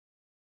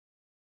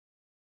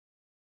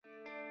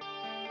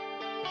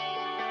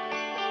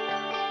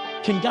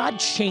Can God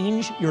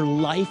change your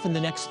life in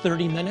the next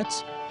 30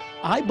 minutes?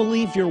 I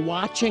believe you're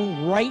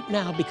watching right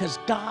now because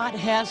God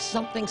has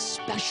something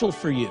special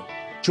for you.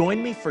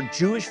 Join me for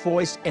Jewish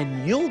Voice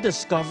and you'll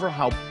discover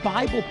how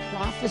Bible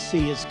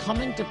prophecy is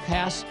coming to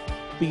pass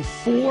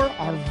before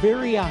our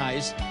very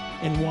eyes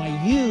and why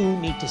you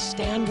need to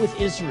stand with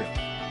Israel.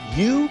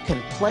 You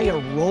can play a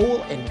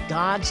role in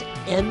God's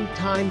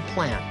end-time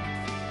plan.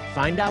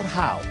 Find out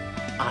how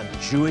on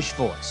Jewish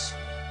Voice.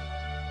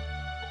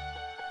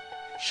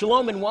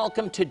 Shalom and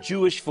welcome to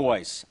Jewish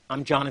Voice.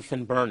 I'm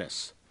Jonathan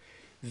Bernis.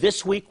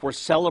 This week we're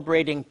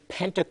celebrating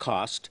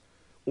Pentecost,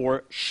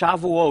 or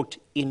Shavuot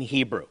in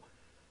Hebrew.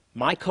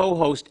 My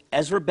co-host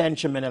Ezra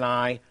Benjamin and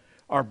I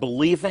are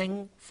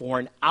believing for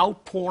an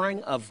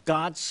outpouring of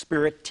God's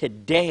Spirit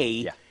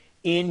today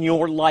in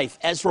your life.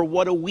 Ezra,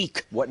 what a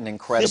week. What an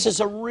incredible... This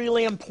is a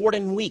really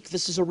important week.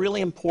 This is a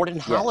really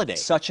important holiday.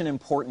 Such an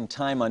important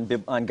time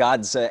on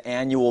God's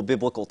annual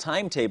biblical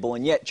timetable.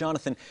 And yet,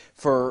 Jonathan,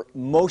 for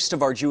most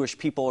of our Jewish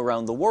people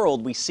around the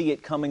world, we see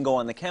it come and go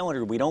on the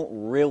calendar. We don't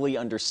really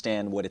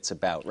understand what it's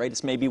about, right?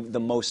 It's maybe the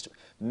most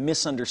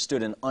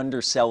misunderstood and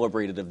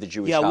under-celebrated of the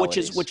Jewish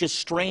holidays. Which is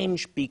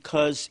strange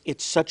because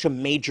it's such a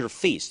major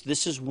feast.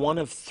 This is one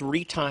of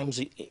 3 times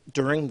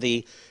during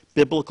the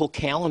biblical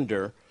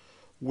calendar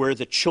where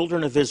the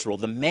children of Israel,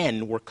 the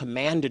men, were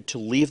commanded to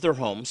leave their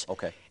homes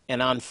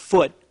and on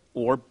foot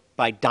or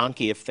by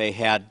donkey if they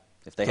had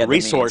the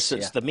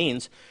resources, the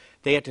means,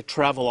 they had to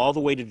travel all the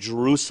way to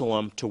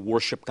Jerusalem to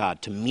worship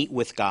God, to meet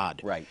with God.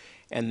 Right.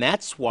 And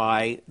that's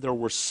why there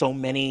were so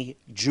many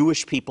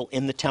Jewish people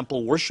in the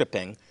temple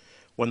worshiping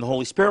when the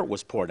Holy Spirit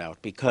was poured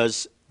out,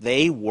 because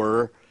they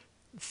were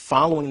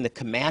following the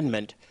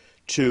commandment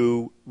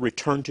to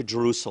return to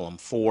Jerusalem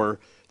for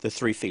the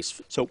 3 feasts.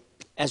 So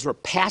Ezra,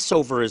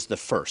 Passover is the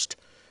first.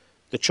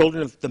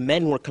 The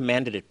men were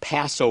commanded at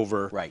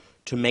Passover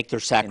to make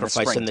their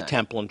sacrifice in the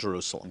temple in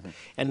Jerusalem.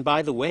 And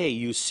by the way,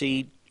 you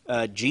see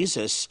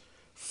Jesus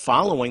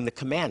following the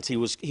commands. He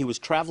was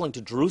traveling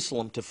to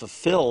Jerusalem to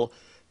fulfill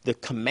the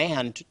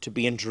command to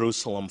be in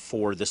Jerusalem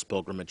for this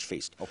pilgrimage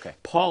feast.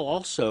 Paul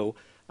also,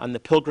 on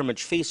the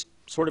pilgrimage feast,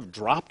 sort of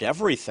dropped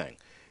everything.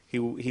 He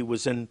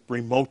was in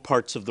remote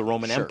parts of the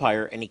Roman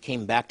Empire, and he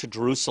came back to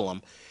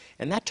Jerusalem.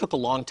 And that took a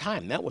long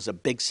time. That was a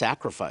big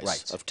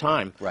sacrifice of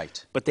time.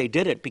 But they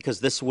did it because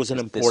this was an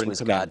important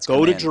command.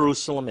 Go to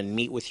Jerusalem and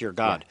meet with your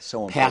God.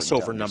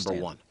 Passover, number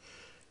 1.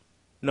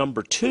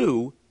 Number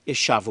 2 is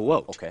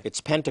Shavuot. It's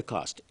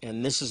Pentecost.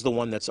 And this is the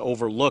one that's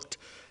overlooked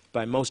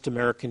by most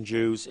American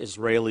Jews.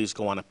 Israelis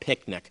go on a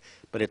picnic.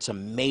 But it's a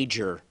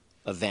major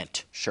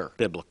event,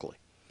 biblically.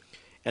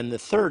 And the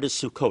third is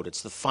Sukkot.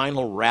 It's the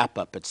final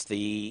wrap-up. It's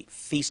the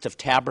Feast of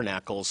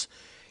Tabernacles.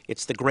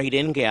 It's the great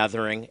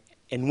ingathering,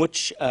 in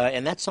which,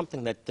 and that's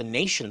something that the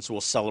nations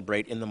will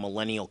celebrate in the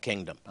millennial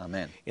kingdom.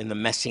 Amen. In the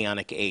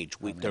Messianic age.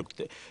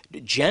 The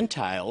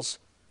Gentiles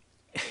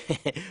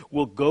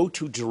will go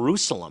to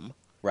Jerusalem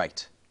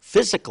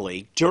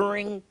physically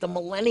during the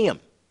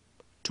millennium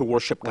to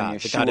worship God,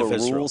 the God of Israel. When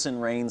Yeshua rules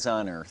and reigns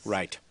on earth,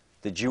 right,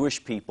 the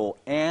Jewish people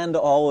and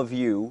all of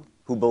you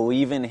who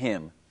believe in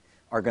Him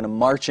are going to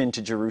march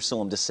into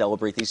Jerusalem to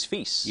celebrate these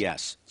feasts.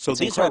 Yes. So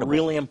these are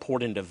really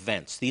important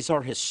events. These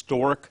are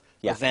historic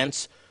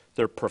events.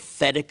 They're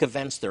prophetic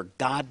events. They're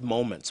God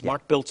moments.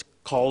 Mark Biltz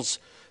calls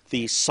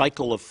the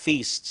cycle of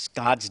feasts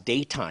God's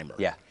daytimer.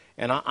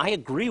 And I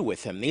agree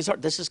with him.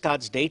 This is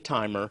God's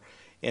daytimer,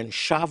 and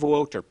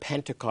Shavuot or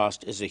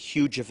Pentecost is a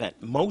huge event.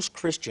 Most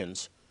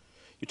Christians,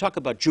 you talk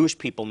about Jewish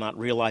people not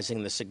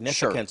realizing the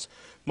significance.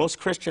 Most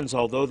Christians,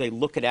 although they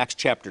look at Acts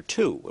chapter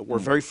 2, we're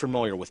very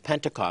familiar with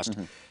Pentecost.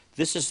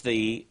 This is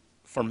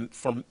from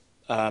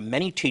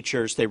many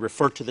teachers, they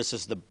refer to this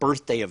as the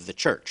birthday of the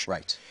church.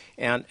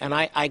 And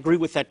I agree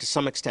with that to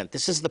some extent.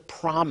 This is the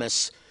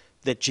promise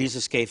that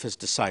Jesus gave his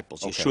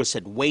disciples. Yeshua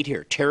said, wait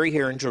here, tarry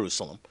here in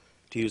Jerusalem,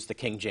 to use the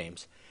King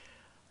James,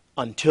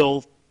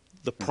 until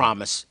the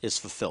promise is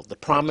fulfilled. The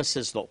promise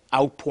is the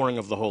outpouring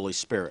of the Holy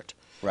Spirit.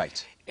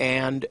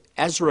 And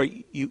Ezra,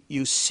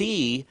 you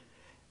see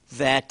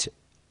that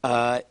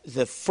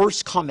the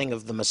first coming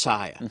of the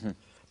Messiah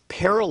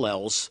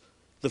parallels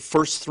the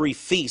first 3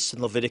 feasts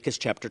in Leviticus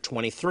chapter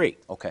 23.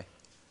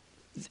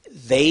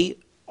 They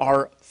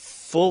are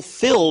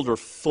fulfilled or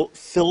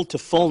filled to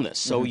fullness.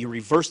 So you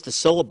reverse the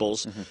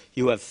syllables,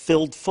 you have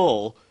filled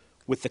full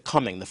with the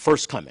coming, the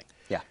first coming.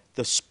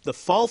 The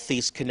fall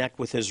feasts connect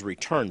with his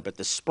return, but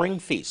the spring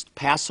feast,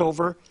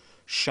 Passover,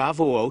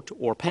 Shavuot,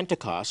 or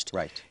Pentecost,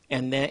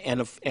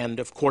 and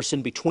of course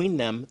in between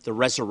them, the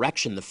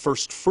resurrection, the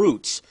first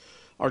fruits,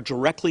 are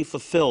directly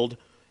fulfilled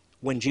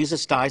when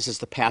Jesus dies as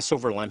the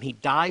Passover lamb. He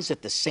dies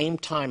at the same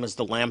time as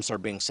the lambs are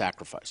being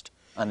sacrificed.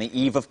 On the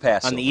eve of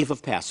Passover. On the eve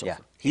of Passover.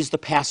 He's the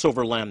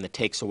Passover lamb that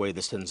takes away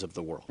the sins of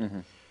the world.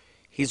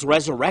 He's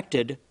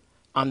resurrected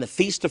on the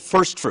Feast of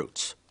First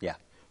Fruits.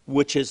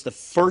 which is the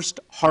first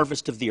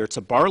harvest of the year. It's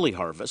a barley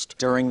harvest.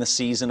 During the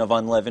season of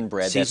unleavened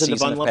bread, season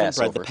of unleavened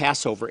bread, the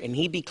Passover, and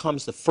he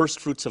becomes the first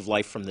fruits of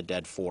life from the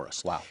dead for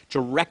us. Wow.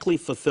 Directly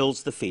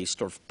fulfills the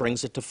feast, or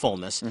brings it to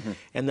fullness. Mm-hmm.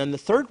 And then the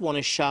third one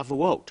is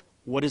Shavuot,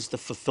 What is the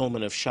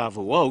fulfillment of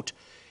Shavuot?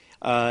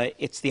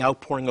 It's the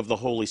outpouring of the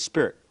Holy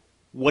Spirit.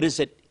 What is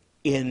it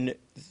in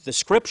the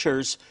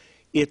Scriptures?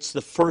 It's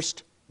the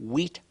first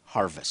wheat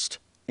harvest.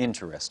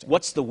 Interesting.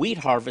 What's the wheat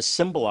harvest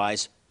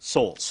symbolize?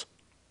 Souls.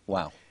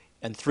 Wow.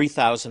 And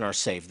 3,000 are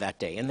saved that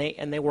day.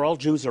 And they were all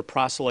Jews or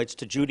proselytes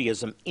to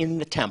Judaism in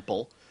the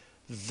temple,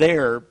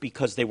 there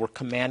because they were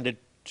commanded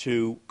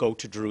to go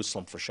to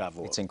Jerusalem for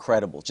Shavuot. It's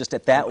incredible. Just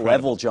at that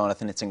level,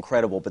 Jonathan, it's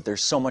incredible, but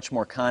there's so much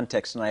more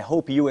context, and I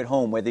hope you at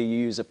home, whether you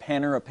use a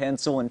pen or a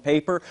pencil and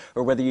paper,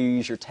 or whether you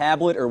use your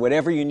tablet, or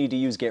whatever you need to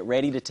use, get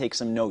ready to take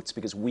some notes,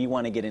 because we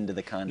want to get into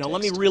the context. Now,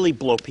 let me really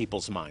blow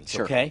people's minds,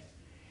 Sure. okay?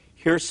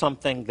 Here's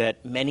something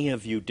that many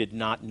of you did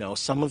not know.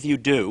 Some of you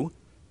do,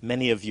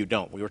 many of you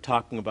don't. We were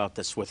talking about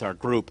this with our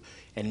group,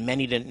 and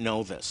many didn't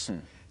know this.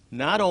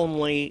 Not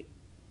only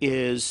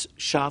is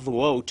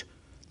Shavuot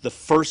the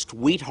first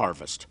wheat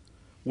harvest,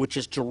 which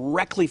is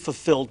directly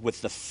fulfilled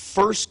with the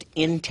first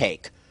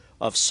intake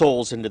of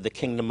souls into the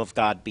kingdom of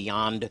God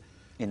beyond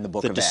in the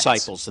book the of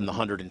disciples in the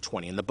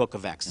 120, in the book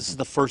of Acts. This is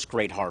the first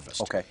great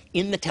harvest. Okay.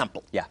 In the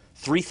temple, Yeah.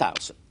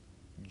 3,000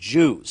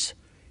 Jews,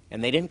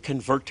 and they didn't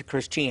convert to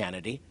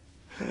Christianity.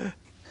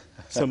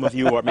 Some of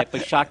you might be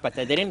shocked by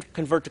that. They didn't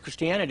convert to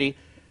Christianity.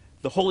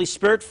 The Holy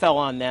Spirit fell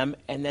on them,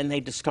 and then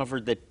they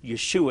discovered that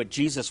Yeshua,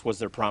 Jesus, was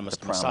their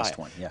promised Messiah.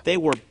 one, yeah. They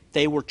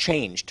were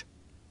changed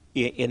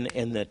in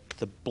the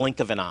blink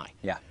of an eye,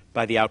 Yeah.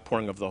 by the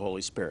outpouring of the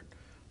Holy Spirit.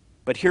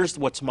 But here's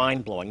what's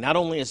mind-blowing. Not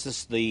only is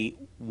this the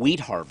wheat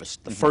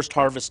harvest, the first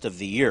harvest of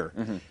the year,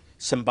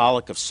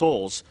 symbolic of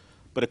souls,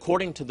 but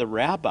according to the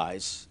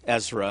rabbis,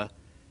 Ezra,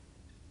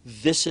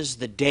 this is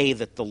the day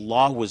that the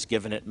law was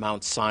given at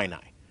Mount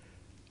Sinai.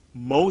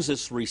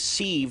 Moses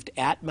received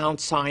at Mount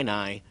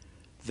Sinai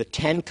the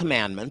 10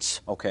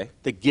 Commandments, Okay.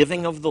 the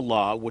giving of the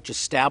law, which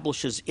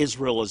establishes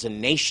Israel as a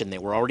nation. They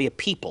were already a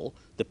people,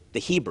 the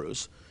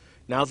Hebrews.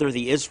 Now they're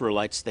the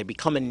Israelites. They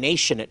become a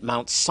nation at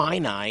Mount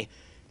Sinai.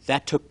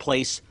 That took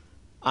place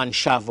on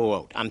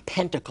Shavuot, on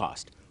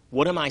Pentecost.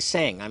 What am I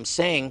saying? I'm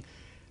saying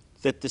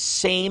that the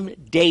same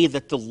day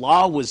that the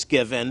law was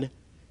given,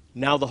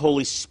 now the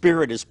Holy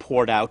Spirit is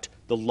poured out.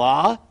 The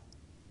law,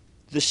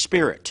 the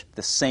Spirit.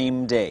 The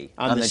same day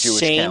On the Jewish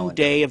same calendar.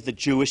 day of the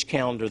Jewish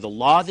calendar. The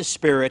law, the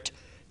Spirit,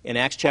 in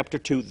Acts chapter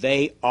 2,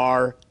 they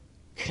are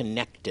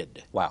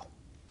connected. Wow.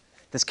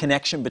 This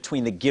connection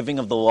between the giving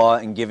of the law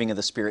and giving of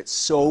the Spirit,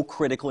 so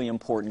critically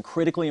important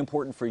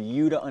for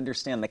you to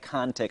understand the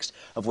context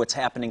of what's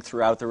happening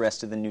throughout the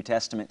rest of the New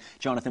Testament.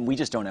 Jonathan, we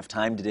just don't have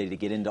time today to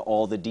get into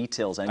all the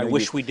details. I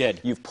wish we did.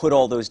 You've put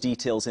all those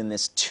details in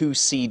this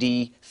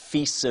 2-CD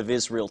Feasts of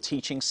Israel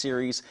teaching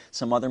series,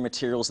 some other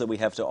materials that we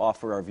have to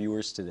offer our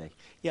viewers today.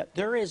 Yeah,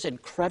 there is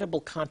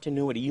incredible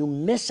continuity. You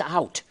miss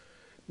out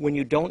when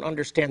you don't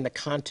understand the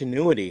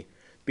continuity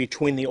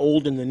between the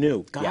old and the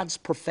new. God's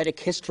prophetic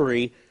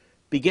history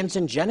begins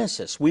in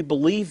Genesis. We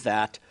believe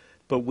that,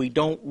 but we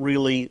don't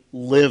really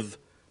live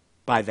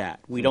by that.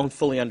 We don't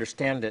fully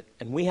understand it.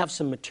 And we have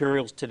some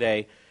materials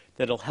today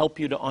that'll help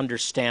you to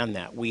understand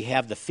that. We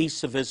have the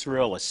Feasts of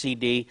Israel, a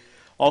CD.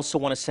 Also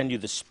want to send you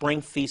the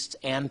Spring Feasts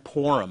and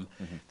Purim.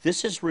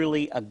 This is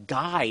really a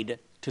guide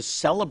to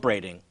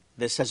celebrating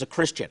this as a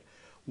Christian.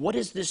 What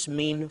does this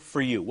mean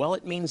for you? Well,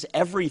 it means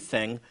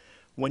everything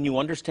when you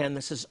understand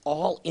this is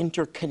all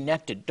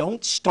interconnected.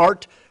 Don't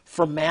start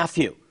from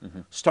Matthew.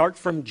 Start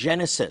from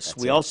Genesis.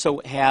 We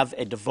also have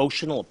a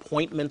devotional,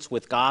 Appointments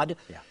with God.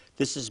 Yeah.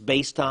 This is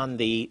based on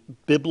the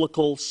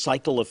biblical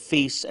cycle of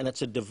feasts, and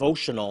it's a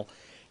devotional.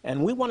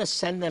 And we want to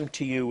send them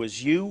to you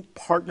as you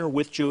partner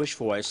with Jewish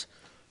Voice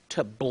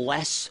to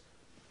bless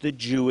the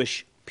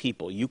Jewish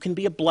people. You can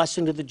be a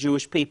blessing to the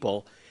Jewish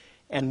people,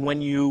 and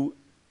when you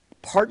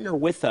partner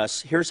with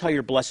us, here's how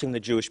you're blessing the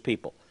Jewish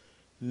people.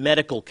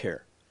 Medical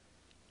care,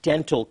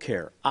 dental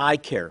care, eye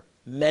care,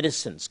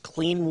 medicines,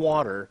 clean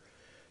water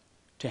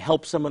to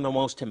help some of the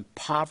most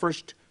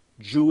impoverished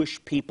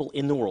Jewish people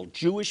in the world,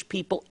 Jewish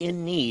people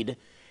in need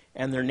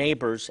and their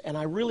neighbors. And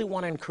I really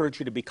want to encourage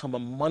you to become a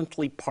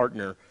monthly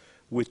partner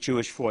with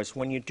Jewish Voice.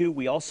 When you do,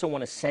 we also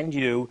want to send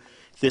you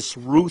this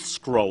Ruth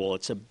scroll.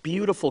 It's a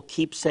beautiful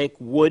keepsake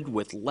wood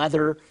with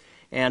leather.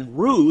 And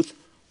Ruth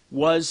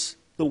was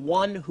the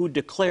one who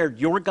declared,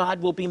 "Your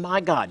God will be my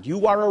God."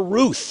 You are a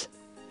Ruth.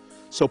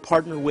 So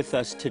partner with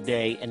us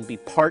today and be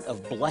part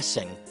of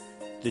blessing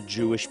the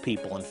Jewish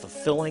people and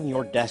fulfilling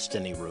your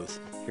destiny, Ruth.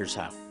 Here's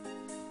how.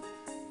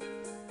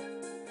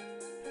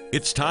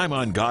 It's time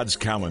on God's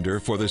calendar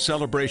for the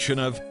celebration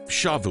of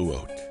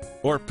Shavuot,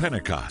 or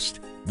Pentecost.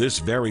 This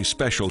very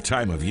special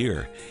time of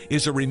year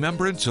is a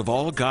remembrance of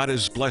all God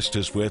has blessed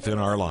us with in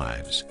our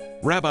lives.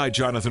 Rabbi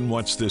Jonathan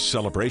wants this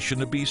celebration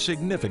to be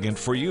significant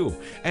for you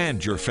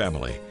and your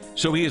family,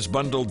 so he has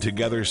bundled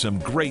together some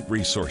great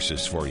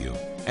resources for you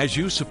as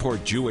you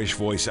support Jewish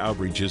Voice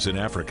outreaches in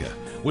Africa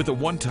with a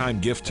one-time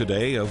gift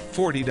today of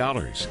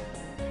 $40.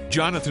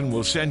 Jonathan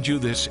will send you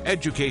this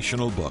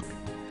educational book,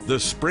 The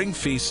Spring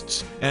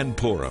Feasts and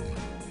Purim,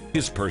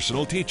 his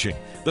personal teaching,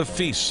 The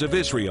Feasts of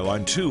Israel,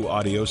 on 2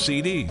 audio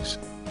CDs,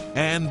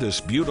 and this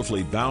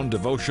beautifully bound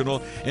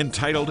devotional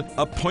entitled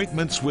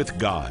Appointments with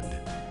God.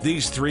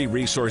 These 3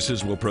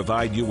 resources will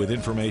provide you with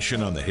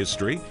information on the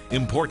history,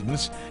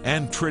 importance,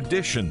 and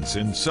traditions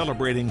in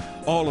celebrating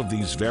all of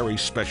these very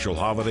special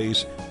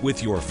holidays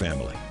with your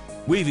family.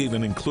 We've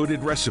even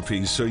included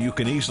recipes so you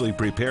can easily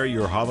prepare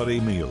your holiday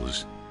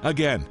meals.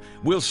 Again,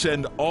 we'll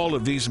send all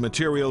of these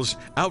materials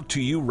out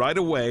to you right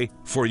away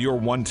for your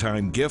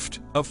one-time gift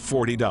of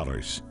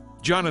 $40.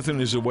 Jonathan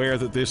is aware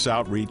that this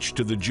outreach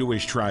to the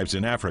Jewish tribes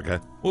in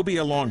Africa will be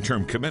a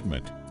long-term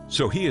commitment,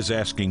 so he is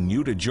asking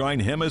you to join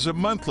him as a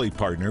monthly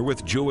partner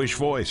with Jewish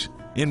Voice.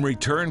 In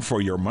return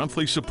for your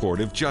monthly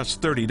support of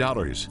just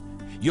 $30,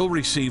 you'll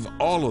receive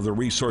all of the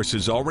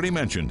resources already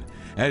mentioned,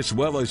 as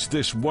well as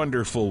this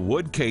wonderful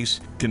wood case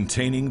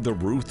containing the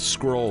Ruth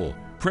Scroll,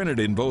 printed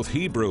in both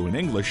Hebrew and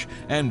English,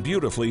 and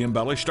beautifully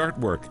embellished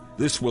artwork.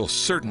 This will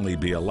certainly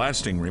be a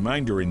lasting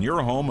reminder in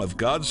your home of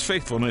God's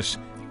faithfulness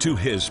to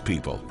His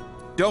people.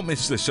 Don't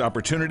miss this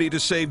opportunity to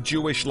save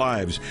Jewish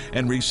lives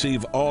and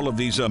receive all of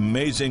these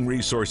amazing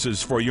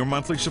resources for your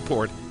monthly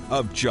support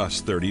of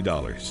just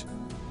 $30.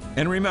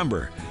 And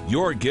remember,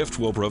 your gift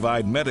will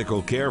provide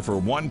medical care for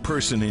one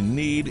person in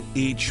need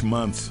each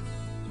month.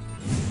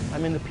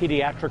 I'm in the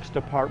pediatrics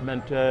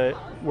department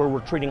where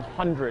we're treating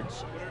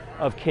hundreds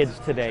of kids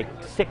today,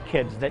 sick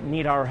kids that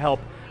need our help.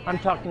 I'm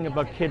talking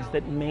about kids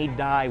that may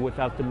die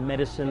without the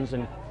medicines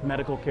and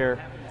medical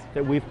care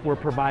that we're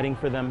providing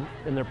for them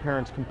and their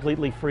parents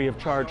completely free of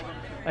charge.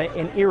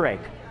 An earache,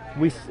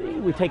 we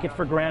take it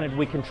for granted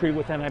we can treat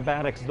with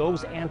antibiotics.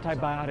 Those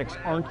antibiotics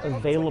aren't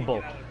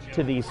available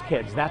to these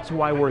kids. That's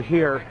why we're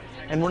here,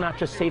 and we're not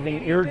just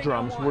saving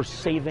eardrums, we're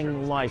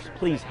saving lives.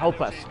 Please help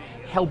us.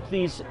 Help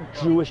these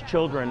Jewish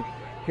children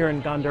here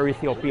in Gondar,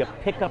 Ethiopia.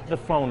 Pick up the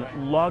phone,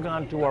 log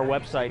on to our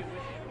website.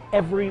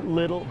 Every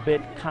little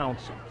bit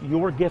counts.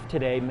 Your gift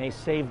today may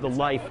save the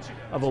life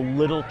of a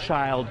little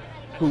child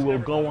who will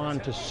go on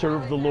to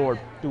serve the Lord.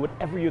 Do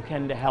whatever you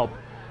can to help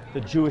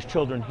the Jewish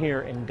children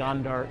here in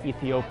Gondar,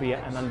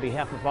 Ethiopia. And on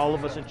behalf of all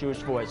of us at Jewish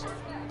Voice,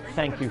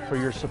 thank you for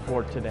your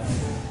support today.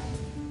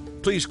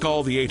 Please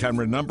call the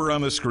 800 number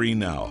on the screen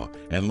now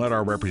and let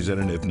our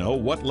representative know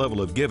what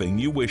level of giving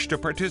you wish to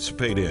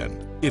participate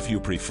in. If you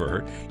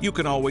prefer, you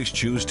can always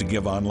choose to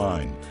give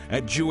online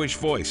at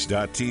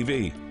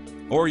jewishvoice.tv,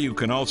 or you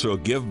can also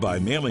give by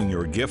mailing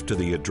your gift to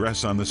the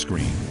address on the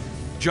screen.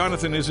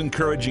 Jonathan is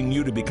encouraging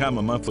you to become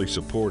a monthly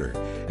supporter,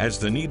 as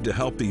the need to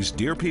help these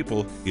dear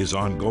people is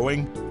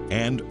ongoing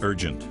and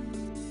urgent.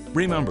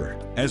 Remember,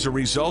 as a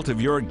result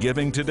of your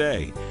giving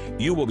today,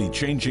 you will be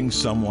changing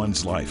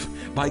someone's life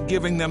by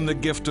giving them the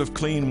gift of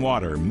clean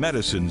water,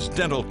 medicines,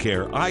 dental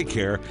care, eye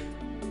care,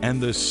 and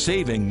the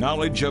saving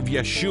knowledge of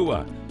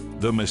Yeshua,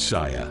 the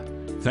Messiah.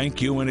 Thank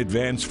you in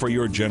advance for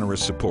your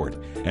generous support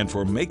and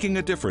for making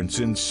a difference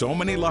in so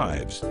many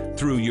lives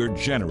through your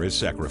generous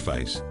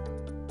sacrifice.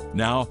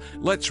 Now,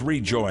 let's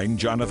rejoin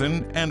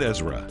Jonathan and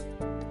Ezra.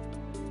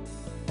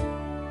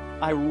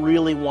 I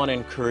really want to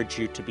encourage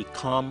you to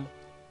become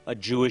a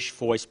Jewish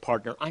Voice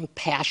partner. I'm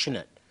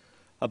passionate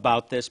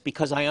about this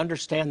because I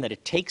understand that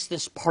it takes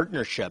this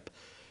partnership.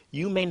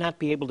 You may not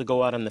be able to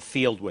go out on the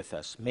field with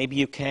us. Maybe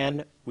you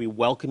can. We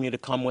welcome you to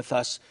come with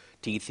us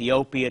to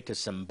Ethiopia, to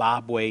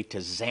Zimbabwe, to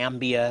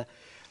Zambia,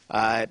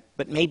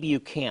 but maybe you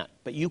can't.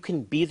 But you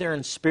can be there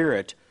in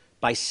spirit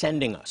by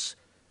sending us.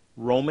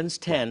 Romans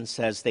 10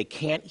 says they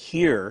can't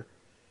hear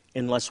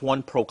unless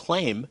one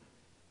proclaim,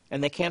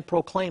 and they can't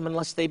proclaim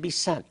unless they be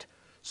sent.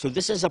 So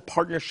this is a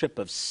partnership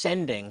of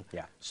sending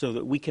so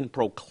that we can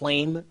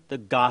proclaim the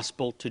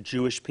gospel to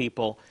Jewish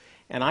people.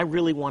 And I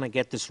really want to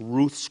get this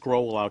Ruth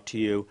scroll out to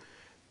you.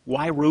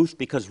 Why Ruth?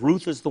 Because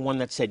Ruth is the one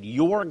that said,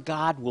 your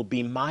God will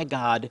be my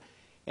God,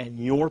 and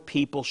your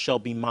people shall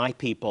be my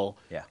people.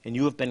 And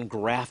you have been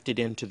grafted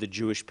into the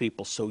Jewish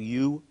people. So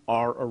you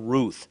are a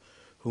Ruth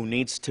who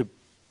needs to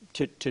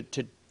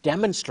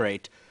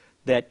demonstrate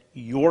that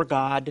your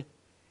God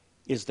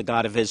is the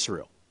God of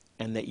Israel,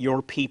 and that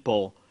your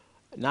people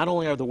not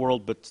only are the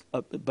world,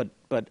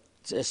 but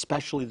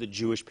especially the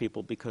Jewish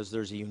people, because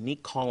there's a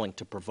unique calling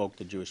to provoke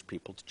the Jewish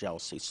people to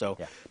jealousy. So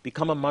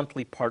become a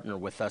monthly partner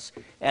with us.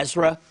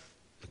 Ezra,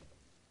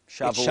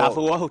 Shavuot. It's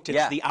Shavuot.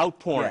 It's the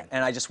outpouring.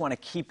 And I just want to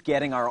keep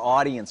getting our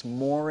audience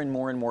more and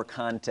more and more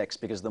context,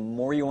 because the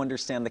more you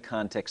understand the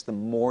context, the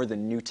more the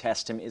New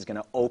Testament is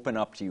going to open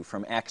up to you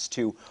from Acts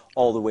 2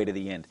 all the way to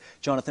the end.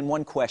 Jonathan,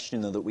 one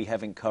question, though, that we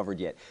haven't covered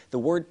yet. The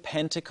word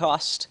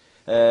Pentecost,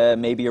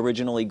 maybe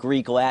originally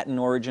Greek, Latin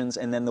origins,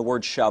 and then the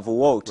word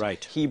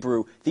Shavuot,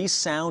 Hebrew. These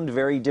sound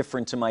very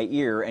different to my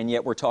ear, and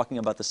yet we're talking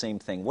about the same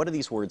thing. What do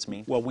these words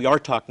mean? Well, we are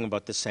talking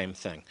about the same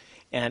thing.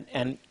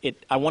 And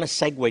I want to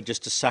segue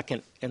just a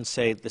second and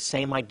say the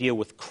same idea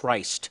with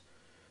Christ.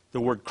 The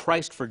word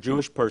Christ for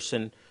Jewish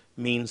person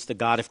means the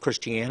God of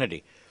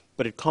Christianity.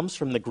 But it comes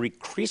from the Greek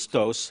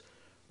Christos,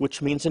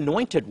 which means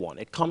anointed one.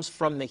 It comes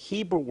from the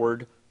Hebrew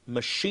word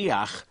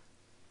Mashiach,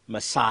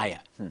 Messiah.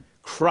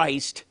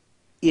 Christ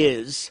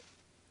is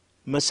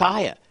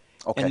Messiah.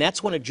 And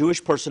that's when a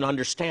Jewish person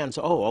understands,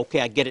 oh,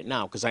 okay, I get it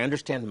now, because I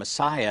understand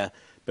Messiah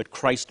but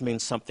Christ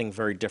means something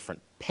very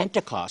different.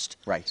 Pentecost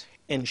Right.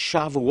 and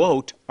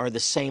Shavuot are the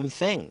same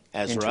thing,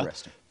 Ezra.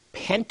 Interesting.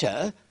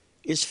 Penta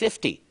is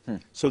 50.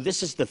 So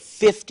this is the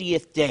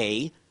 50th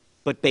day,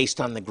 but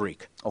based on the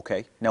Greek.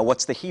 Okay. Now,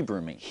 what's the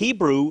Hebrew mean?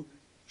 Hebrew,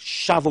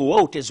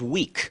 Shavuot is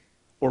week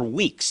or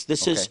weeks.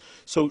 This is,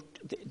 so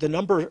the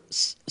number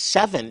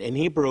 7 in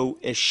Hebrew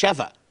is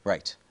Sheva,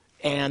 Right.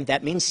 and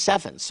that means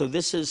 7. So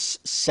this is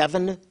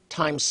 7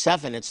 times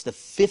 7. It's the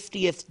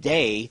 50th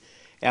day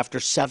after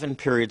 7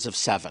 periods of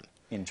 7.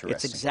 Interesting.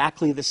 It's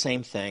exactly the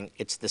same thing.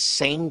 It's the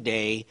same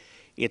day.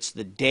 It's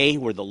the day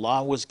where the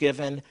law was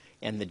given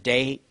and the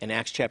day in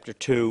Acts chapter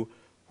 2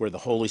 where the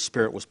Holy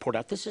Spirit was poured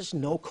out. This is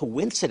no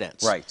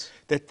coincidence. Right.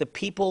 That the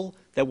people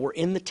that were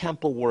in the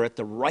temple were at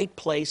the right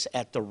place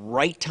at the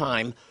right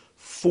time,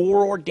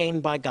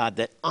 foreordained by God,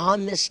 that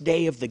on this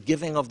day of the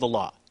giving of the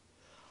law,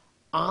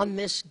 on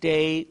this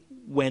day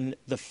when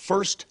the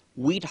first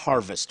wheat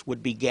harvest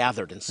would be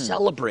gathered and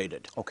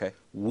celebrated, Okay.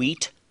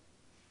 wheat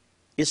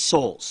is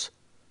souls.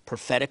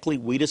 Prophetically,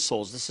 wheat is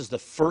souls. This is the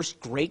first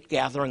great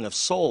gathering of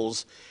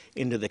souls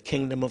into the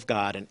kingdom of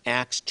God in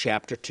Acts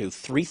chapter 2,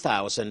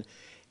 3,000.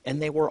 And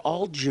they were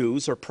all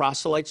Jews or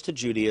proselytes to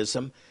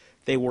Judaism.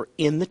 They were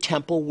in the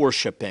temple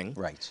worshiping.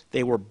 Right.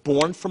 They were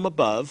born from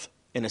above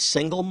in a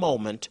single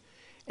moment,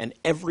 and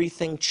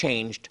everything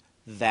changed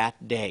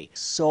that day.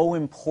 So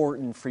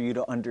important for you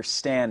to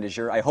understand as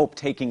you're, I hope,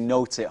 taking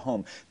notes at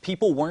home.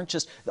 People weren't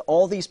just,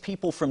 all these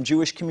people from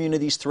Jewish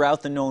communities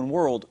throughout the known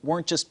world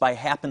weren't just by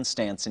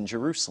happenstance in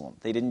Jerusalem.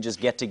 They didn't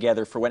just get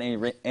together for any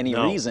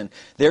No. reason.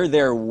 They're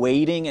there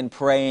waiting and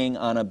praying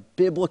on a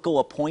biblical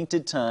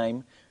appointed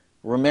time,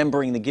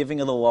 remembering the giving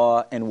of the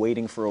law and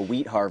waiting for a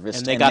wheat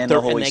harvest, and then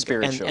the Holy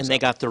Spirit shows and they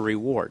up. got the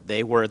reward.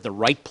 They were at the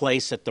right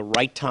place at the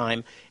right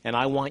time, and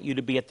I want you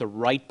to be at the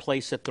right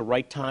place at the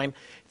right time.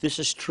 This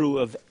is true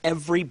of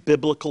every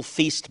biblical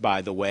feast,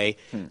 by the way.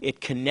 It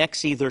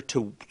connects either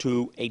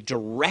to a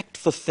direct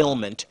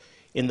fulfillment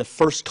in the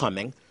first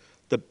coming,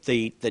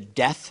 the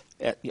death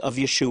of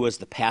Yeshua as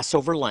the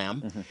Passover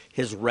lamb,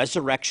 his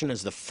resurrection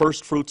as the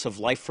first fruits of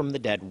life from the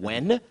dead.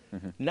 When?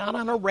 Not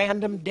on a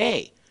random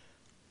day.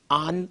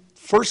 On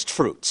first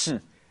fruits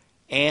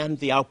and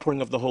the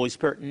outpouring of the Holy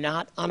Spirit,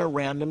 not on a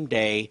random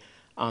day,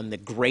 on the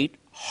great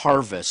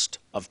harvest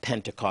of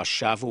Pentecost,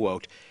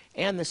 Shavuot.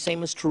 And the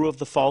same is true of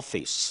the fall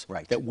feasts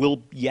Right. that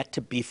will yet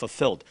to be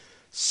fulfilled.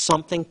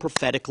 Something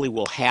prophetically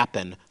will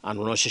happen on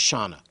Rosh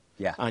Hashanah,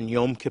 on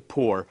Yom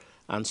Kippur,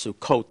 on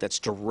Sukkot, that's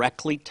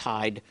directly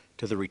tied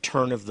to the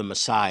return of the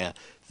Messiah.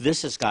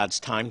 This is God's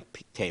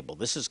timetable.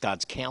 This is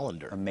God's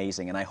calendar.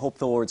 Amazing. And I hope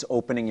the Lord's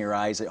opening your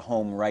eyes at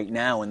home right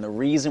now. And the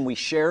reason we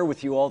share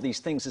with you all these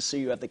things is so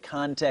you have the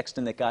context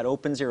and that God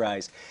opens your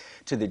eyes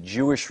to the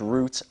Jewish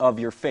roots of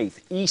your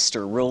faith.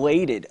 Easter,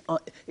 related.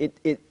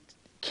 It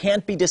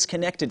can't be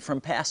disconnected from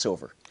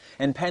Passover.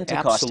 And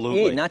Pentecost,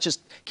 Absolutely. not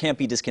just can't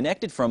be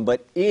disconnected from,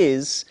 but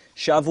is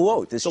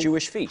Shavuot, this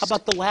Jewish feast. How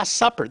about the Last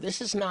Supper? This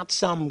is not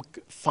some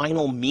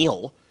final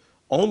meal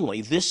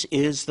only. This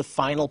is the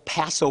final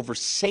Passover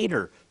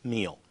Seder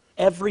meal.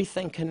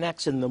 Everything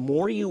connects, and the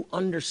more you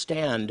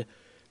understand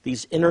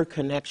these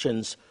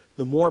interconnections,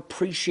 the more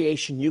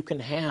appreciation you can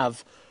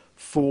have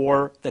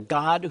for the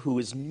God who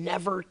is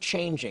never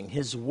changing,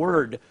 his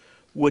word,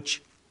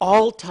 which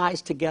all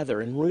ties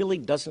together and really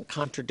doesn't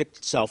contradict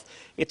itself.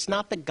 It's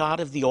not the God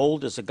of the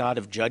old as a God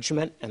of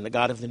judgment and the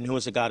God of the new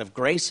as a God of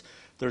grace.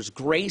 There's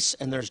grace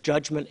and there's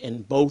judgment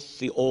in both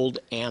the old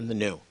and the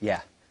new. Yeah.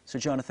 So,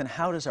 Jonathan,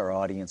 how does our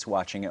audience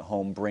watching at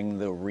home bring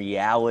the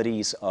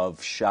realities of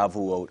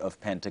Shavuot,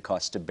 of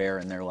Pentecost, to bear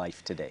in their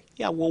life today?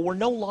 Yeah, well, we're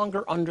no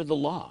longer under the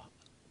law,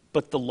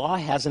 but the law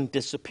hasn't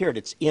disappeared.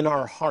 It's in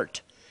our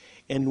heart.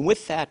 And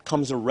with that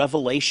comes a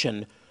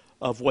revelation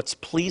of what's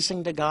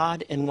pleasing to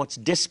God and what's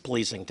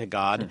displeasing to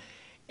God.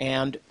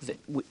 And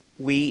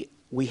we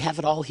have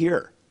it all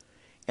here.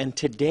 And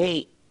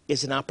today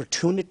is an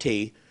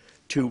opportunity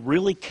to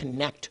really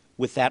connect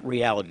with that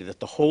reality, that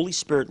the Holy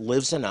Spirit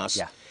lives in us.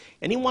 Yeah.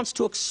 And he wants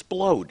to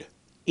explode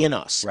in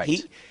us.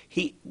 Right.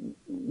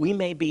 We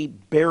may be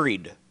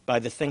buried by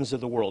the things of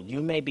the world.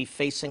 You may be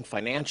facing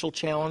financial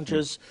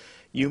challenges.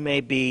 You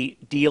may be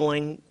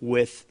dealing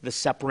with the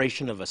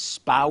separation of a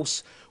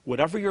spouse.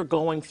 Whatever you're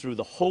going through,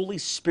 the Holy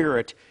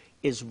Spirit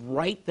is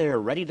right there,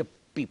 ready to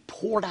be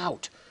poured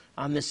out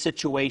on this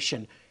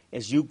situation.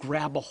 As you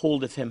grab a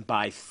hold of him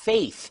by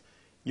faith,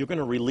 you're going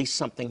to release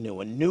something new,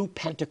 a new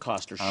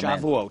Pentecost or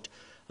Shavuot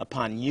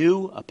upon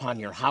you, upon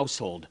your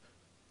household,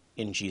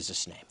 in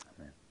Jesus' name.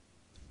 Amen.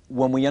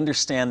 When we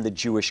understand the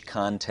Jewish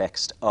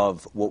context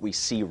of what we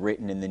see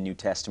written in the New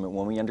Testament,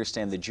 when we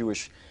understand the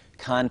Jewish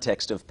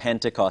context of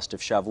Pentecost,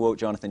 of Shavuot,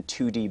 Jonathan,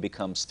 2D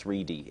becomes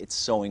 3D. It's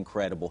so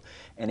incredible.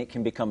 And it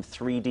can become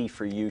 3D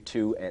for you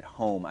too at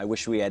home. I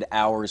wish we had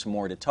hours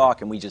more to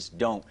talk, and we just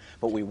don't.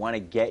 But we want to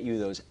get you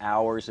those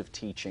hours of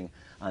teaching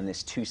on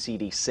this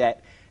 2-CD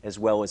set, as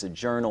well as a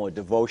journal, a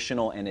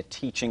devotional, and a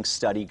teaching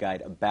study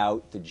guide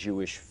about the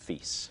Jewish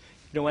feasts.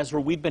 You know,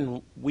 Ezra, we've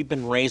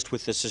been raised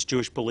with this as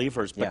Jewish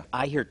believers, but Yeah.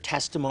 I hear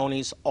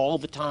testimonies all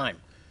the time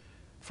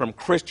from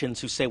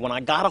Christians who say, when I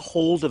got a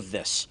hold of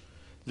this,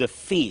 the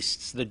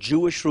feasts, the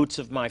Jewish roots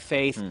of my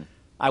faith,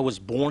 I was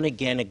born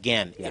again.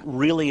 Yeah. It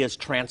really is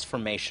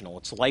transformational.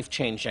 It's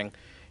life-changing.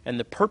 And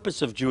the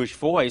purpose of Jewish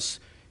Voice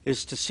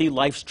is to see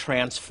lives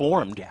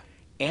transformed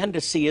and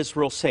to see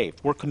Israel saved.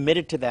 We're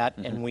committed to that,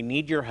 and we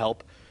need your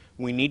help.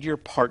 We need your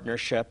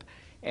partnership.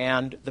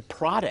 And the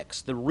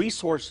products, the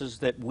resources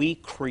that we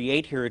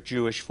create here at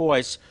Jewish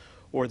Voice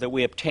or that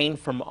we obtain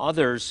from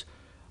others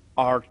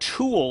are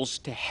tools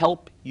to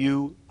help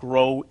you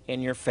grow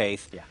in your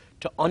faith,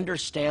 to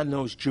understand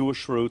those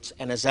Jewish roots,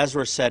 and as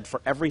Ezra said,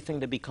 for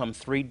everything to become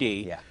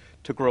 3D,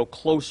 to grow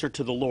closer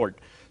to the Lord.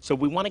 So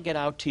we want to get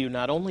out to you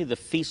not only the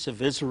Feasts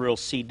of Israel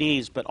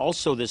CDs, but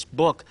also this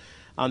book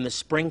on the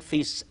spring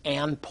feasts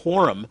and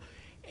Purim.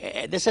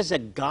 This is a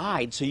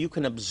guide so you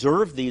can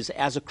observe these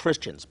as a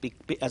Christian,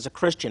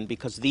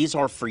 because these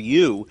are for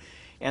you,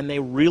 and they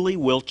really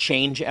will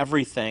change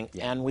everything.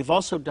 And we've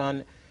also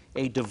done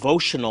a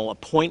devotional,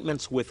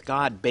 Appointments with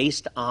God,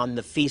 based on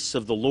the Feasts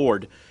of the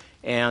Lord,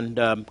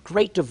 and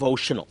great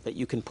devotional that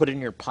you can put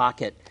in your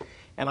pocket.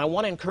 And I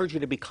want to encourage you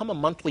to become a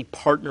monthly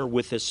partner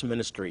with this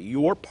ministry.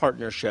 Your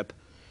partnership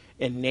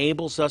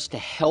enables us to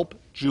help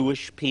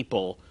Jewish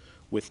people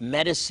with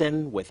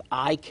medicine, with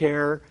eye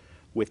care,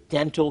 with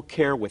dental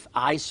care, with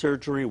eye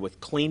surgery, with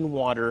clean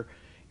water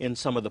in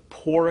some of the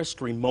poorest,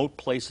 remote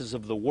places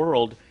of the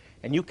world.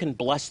 And you can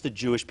bless the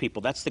Jewish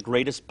people. That's the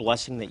greatest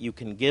blessing that you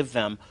can give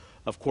them.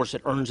 Of course,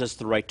 it earns us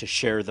the right to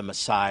share the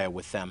Messiah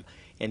with them,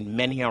 and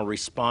many are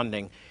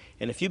responding.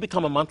 And if you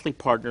become a monthly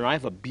partner, I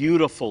have a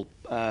beautiful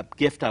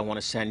gift I want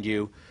to send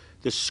you,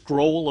 the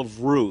Scroll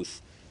of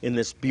Ruth, in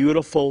this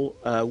beautiful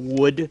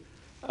wood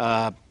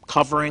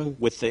covering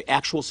with the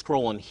actual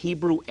scroll in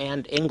Hebrew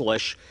and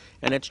English,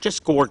 and it's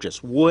just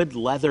gorgeous. Wood,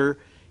 leather,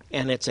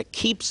 and it's a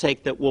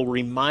keepsake that will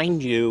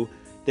remind you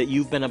that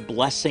you've been a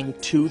blessing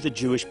to the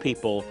Jewish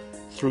people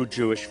through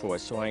Jewish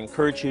Voice. So I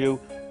encourage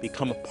you,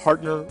 become a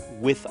partner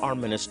with our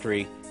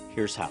ministry.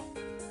 Here's how.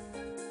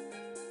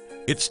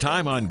 It's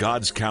time on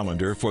God's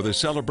calendar for the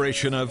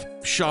celebration of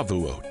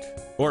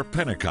Shavuot, or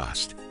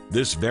Pentecost.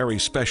 This very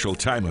special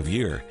time of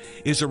year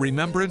is a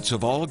remembrance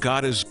of all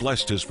God has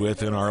blessed us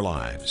with in our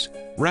lives.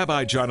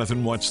 Rabbi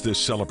Jonathan wants this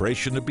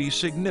celebration to be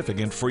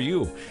significant for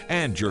you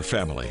and your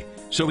family,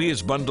 so he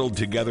has bundled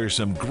together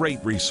some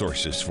great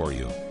resources for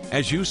you.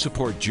 As you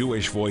support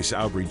Jewish Voice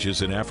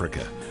outreaches in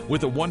Africa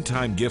with a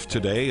one-time gift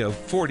today of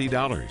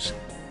 $40,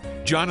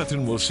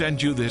 Jonathan will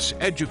send you this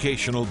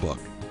educational book,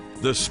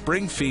 The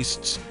Spring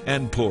Feasts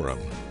and Purim,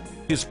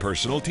 his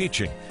personal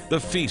teaching, The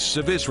Feasts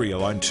of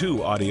Israel, on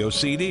 2 audio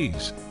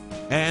CDs,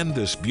 and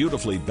this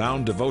beautifully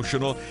bound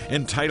devotional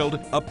entitled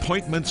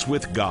Appointments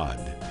with God.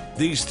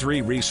 These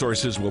 3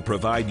 resources will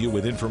provide you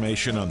with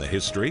information on the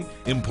history,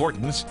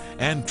 importance,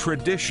 and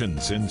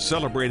traditions in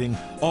celebrating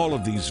all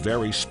of these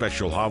very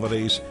special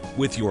holidays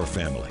with your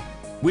family.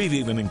 We've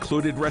even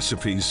included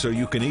recipes so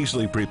you can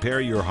easily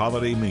prepare your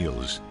holiday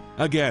meals.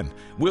 Again,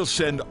 we'll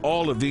send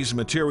all of these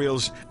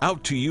materials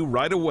out to you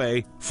right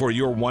away for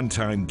your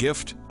one-time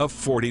gift of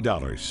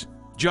 $40.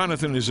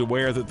 Jonathan is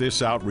aware that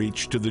this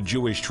outreach to the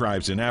Jewish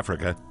tribes in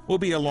Africa will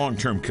be a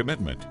long-term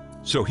commitment,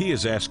 so he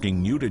is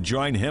asking you to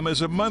join him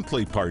as a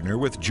monthly partner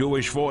with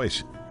Jewish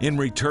Voice. In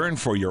return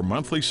for your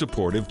monthly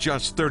support of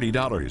just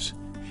 $30,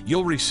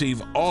 you'll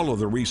receive all of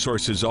the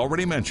resources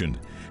already mentioned,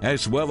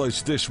 as well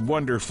as this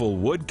wonderful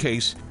wood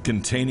case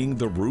containing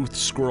the Ruth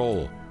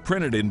Scroll,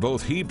 printed in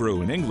both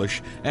Hebrew and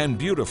English, and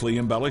beautifully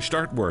embellished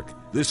artwork.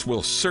 This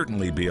will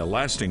certainly be a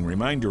lasting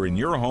reminder in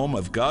your home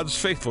of God's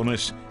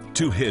faithfulness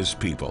to His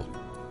people.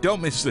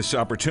 Don't miss this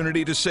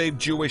opportunity to save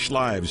Jewish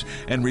lives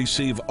and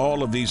receive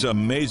all of these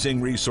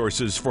amazing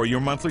resources for your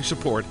monthly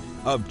support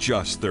of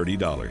just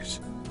 $30.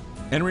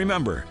 And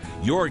remember,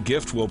 your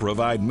gift will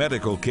provide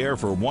medical care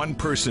for one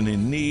person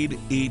in need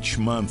each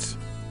month.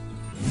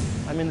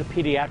 I'm in the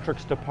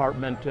pediatrics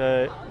department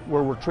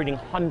where we're treating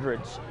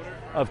hundreds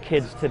of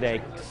kids today,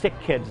 sick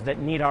kids that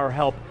need our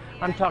help.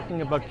 I'm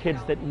talking about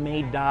kids that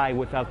may die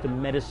without the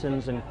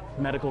medicines and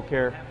medical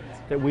care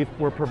that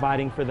we're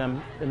providing for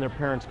them and their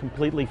parents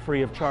completely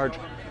free of charge.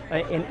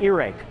 In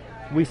earache,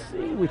 we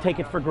take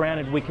it for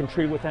granted we can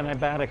treat with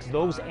antibiotics.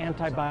 Those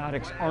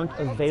antibiotics aren't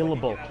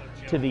available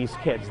to these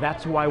kids.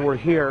 That's why we're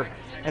here,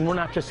 and we're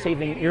not just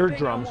saving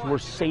eardrums, we're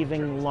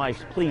saving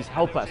lives. Please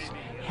help us.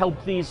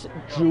 Help these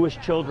Jewish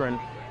children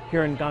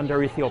here in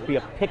Gondar,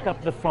 Ethiopia. Pick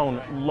up the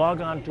phone,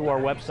 log on to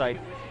our website.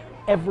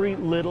 Every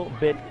little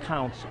bit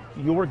counts.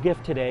 Your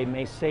gift today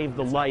may save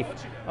the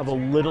life of a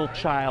little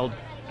child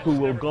who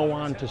will go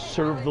on to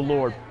serve the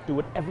Lord. Do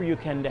whatever you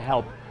can to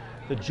help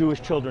the Jewish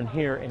children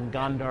here in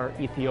Gondar,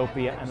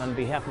 Ethiopia. And on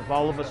behalf of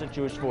all of us at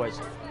Jewish Voice,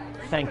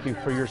 thank you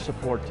for your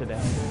support today.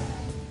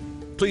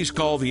 Please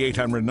call the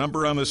 800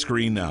 number on the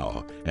screen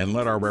now and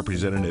let our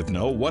representative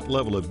know what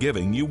level of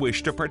giving you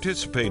wish to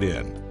participate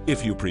in.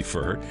 If you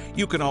prefer,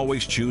 you can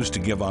always choose to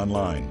give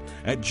online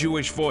at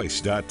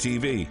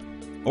jewishvoice.tv,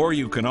 or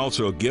you can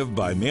also give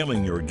by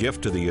mailing your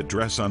gift to the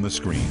address on the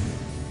screen.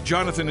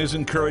 Jonathan is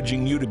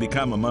encouraging you to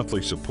become a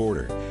monthly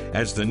supporter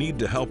as the need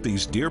to help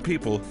these dear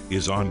people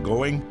is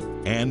ongoing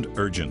and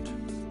urgent.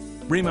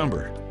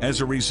 Remember, as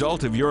a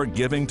result of your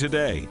giving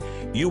today,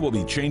 you will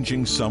be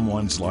changing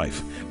someone's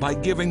life by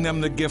giving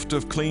them the gift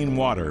of clean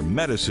water,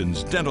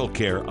 medicines, dental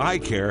care, eye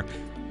care,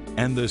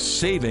 and the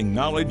saving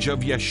knowledge of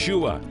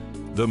Yeshua,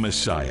 the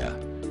Messiah.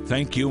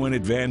 Thank you in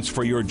advance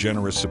for your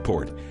generous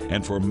support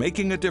and for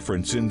making a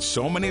difference in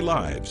so many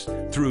lives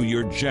through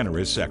your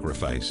generous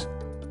sacrifice.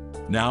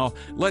 Now,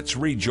 let's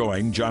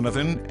rejoin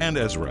Jonathan and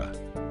Ezra.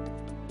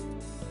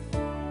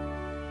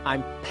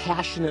 I'm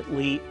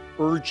passionately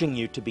urging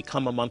you to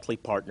become a monthly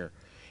partner.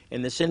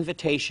 And this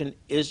invitation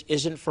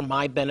isn't for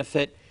my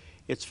benefit,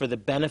 it's for the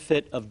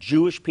benefit of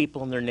Jewish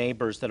people and their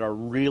neighbors that are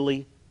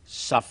really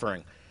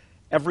suffering.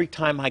 Every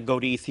time I go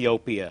to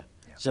Ethiopia,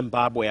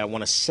 Zimbabwe, I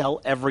want to sell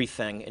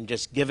everything and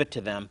just give it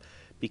to them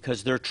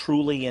because they're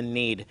truly in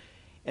need.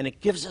 And it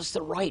gives us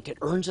the right, it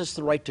earns us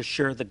the right to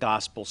share the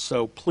gospel.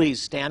 So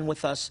please stand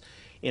with us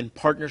in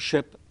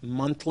partnership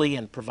monthly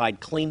and provide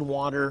clean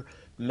water,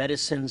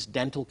 medicines,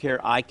 dental care,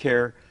 eye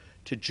care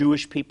to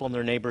Jewish people and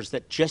their neighbors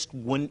that just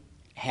wouldn't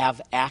have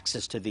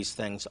access to these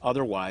things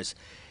otherwise.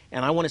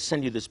 And I want to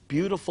send you this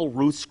beautiful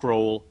Ruth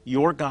scroll.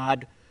 Your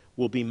God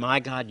will be my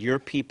God, your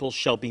people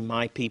shall be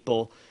my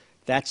people.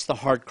 That's the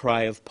heart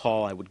cry of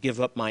Paul. I would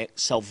give up my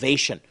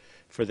salvation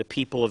for the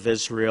people of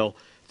Israel.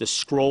 The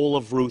scroll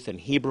of Ruth in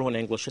Hebrew and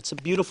English. It's a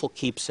beautiful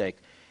keepsake,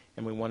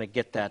 and we want to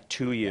get that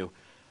to you.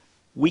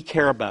 We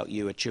care about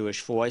you at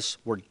Jewish Voice.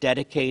 We're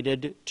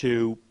dedicated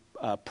to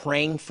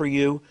praying for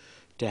you,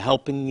 to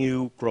helping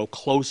you grow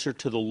closer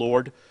to the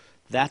Lord.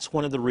 That's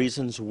one of the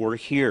reasons we're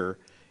here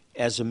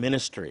as a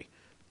ministry,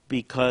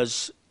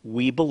 because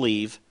we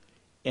believe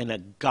in a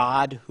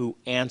God who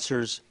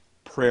answers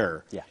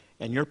prayer. Yeah.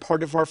 And you're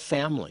part of our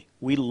family.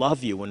 We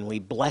love you and we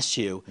bless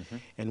you.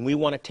 And we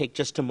want to take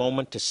just a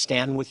moment to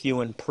stand with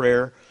you in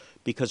prayer,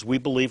 because we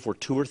believe where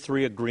two or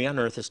three agree on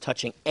earth is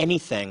touching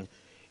anything,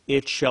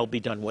 it shall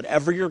be done.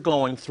 Whatever you're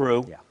going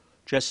through,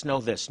 just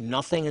know this: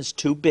 nothing is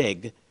too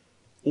big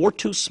or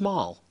too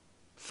small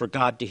for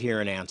God to hear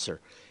and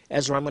answer.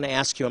 Ezra, I'm going to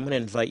ask you, I'm going to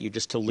invite you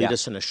just to lead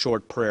us in a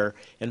short prayer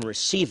and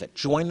receive it.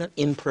 Join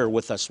in prayer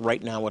with us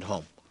right now at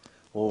home.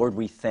 Lord,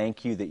 we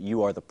thank you that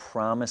you are the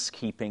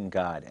promise-keeping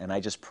God. And I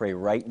just pray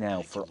right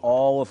now for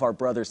all of our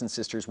brothers and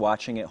sisters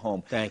watching at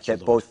home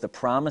that both the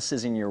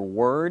promises in your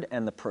word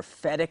and the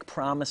prophetic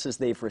promises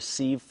they've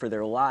received for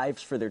their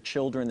lives, for their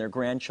children, their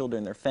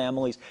grandchildren, their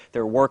families,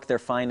 their work, their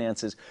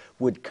finances,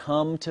 would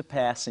come to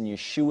pass in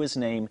Yeshua's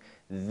name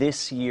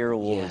this year,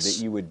 Lord, that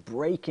you would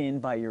break in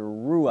by your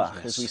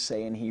Ruach, as we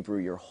say in Hebrew,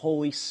 your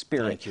Holy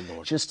Spirit,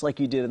 just like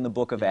you did in the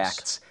book of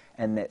Acts,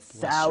 and that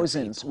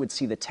thousands would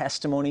see the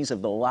testimonies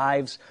of the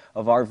lives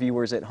of our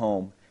viewers at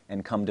home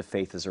and come to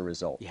faith as a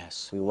result.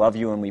 Yes. We love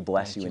you and we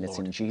bless you, and it's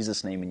in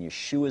Jesus' name, in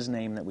Yeshua's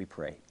name, that we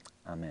pray.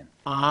 Amen.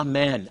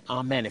 Amen.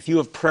 Amen. If you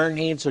have prayer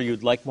needs or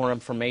you'd like more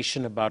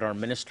information about our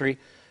ministry,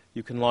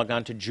 you can log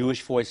on to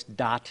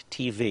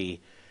jewishvoice.tv.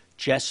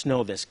 Just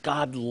know this: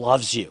 God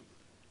loves you,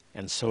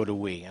 and so do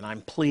we. And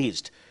I'm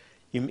pleased.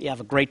 You have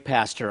a great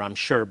pastor, I'm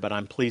sure, but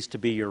I'm pleased to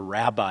be your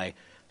rabbi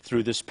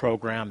through this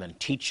program and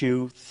teach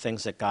you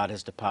things that God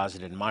has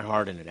deposited in my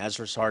heart and in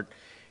Ezra's heart.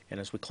 And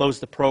as we close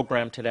the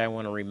program today, I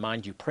want to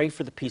remind you, pray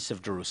for the peace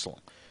of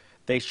Jerusalem.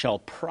 They shall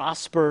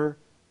prosper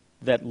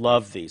that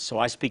love thee. So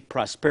I speak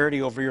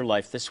prosperity over your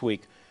life this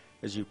week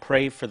as you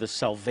pray for the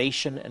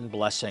salvation and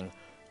blessing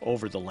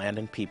over the land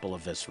and people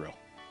of Israel.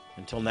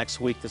 Until next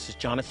week, this is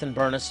Jonathan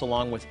Bernis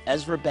along with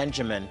Ezra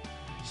Benjamin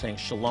saying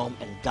shalom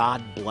and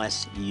God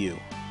bless you.